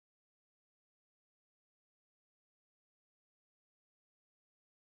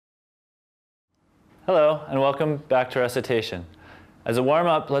Hello, and welcome back to recitation. As a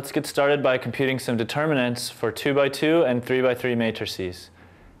warm-up, let's get started by computing some determinants for 2x2 and 3x3 matrices.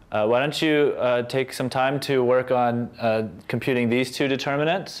 Why don't you take some time to work on computing these two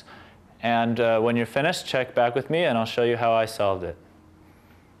determinants, and when you're finished, check back with me and I'll show you how I solved it.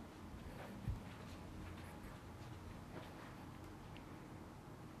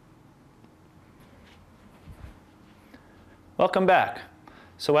 Welcome back.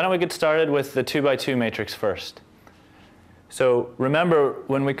 So why don't we get started with the 2x2 matrix first. So remember,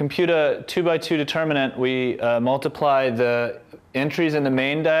 when we compute a 2x2 determinant, we multiply the entries in the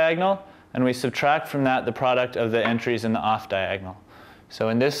main diagonal, and we subtract from that the product of the entries in the off diagonal. So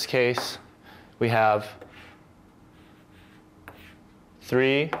in this case, we have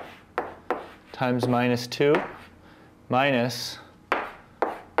 3 times minus 2 minus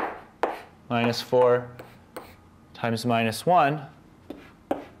 4 times minus 1.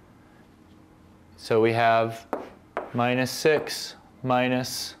 So we have minus 6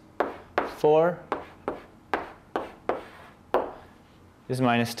 minus 4 is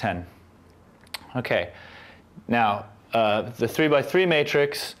minus 10. Okay, now the 3x3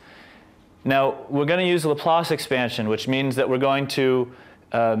 matrix, now we're going to use Laplace expansion, which means that we're going to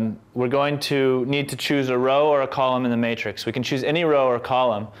need to choose a row or a column in the matrix. We can choose any row or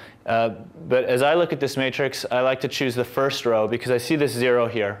column, but as I look at this matrix, I like to choose the first row because I see this 0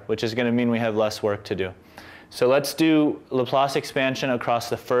 here, which is going to mean we have less work to do. So let's do Laplace expansion across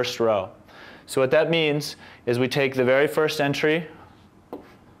the first row. So what that means is we take the very first entry,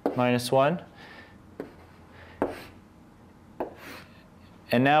 minus 1,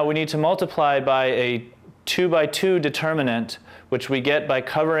 and now we need to multiply by a 2x2 determinant, which we get by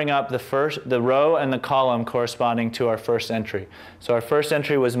covering up the row and the column corresponding to our first entry. So our first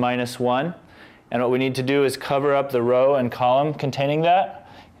entry was minus 1, and what we need to do is cover up the row and column containing that,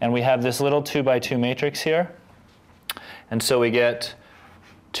 and we have this little 2x2 matrix here. And so we get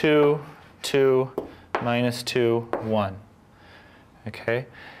 2, 2, minus 2, 1. Okay.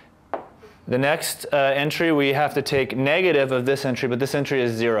 The next entry, we have to take negative of this entry, but this entry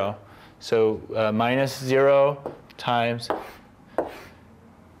is 0. So minus 0 times.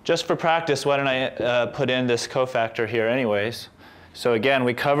 Just for practice, why don't I put in this cofactor here anyways? So again,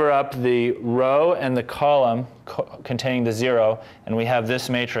 we cover up the row and the column containing the 0, and we have this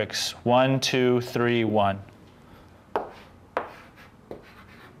matrix, 1, 2, 3, 1.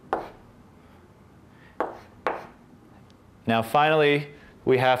 Now finally,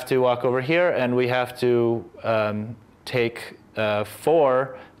 we have to walk over here, and we have to take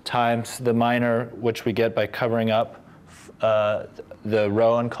 4 times the minor, which we get by covering up the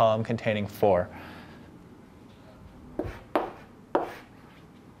row and column containing 4.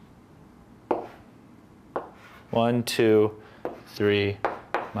 One, 2, 3,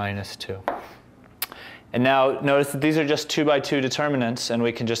 minus 2. And now notice that these are just 2x2 determinants, and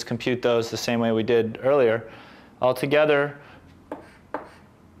we can just compute those the same way we did earlier. Altogether,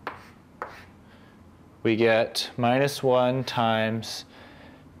 we get minus 1 times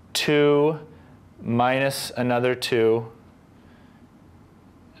 2 minus another 2.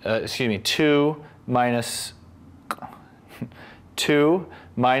 2 minus 2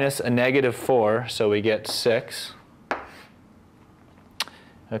 minus a negative 4, so we get 6.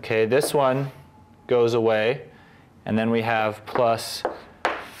 Okay, this one goes away, and then we have plus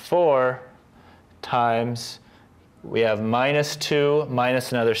 4 times, we have minus 2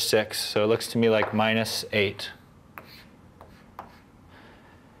 minus another 6, so it looks to me like minus 8.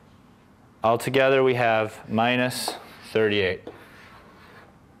 Altogether, we have minus 38.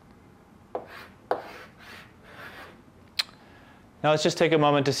 Now let's just take a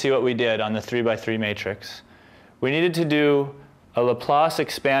moment to see what we did on the 3x3 matrix. We needed to do a Laplace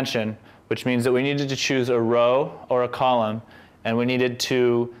expansion, which means that we needed to choose a row or a column, and we needed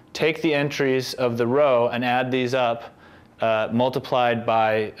to take the entries of the row and add these up, multiplied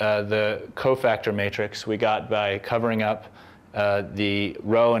by the cofactor matrix we got by covering up the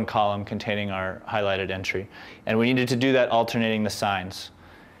row and column containing our highlighted entry. And we needed to do that alternating the signs.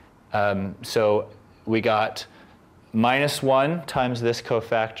 So we got minus 1 times this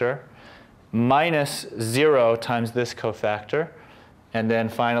cofactor, minus 0 times this cofactor, and then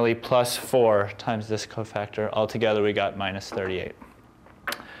finally plus 4 times this cofactor. Altogether, we got minus 38.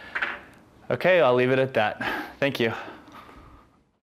 OK, I'll leave it at that. Thank you.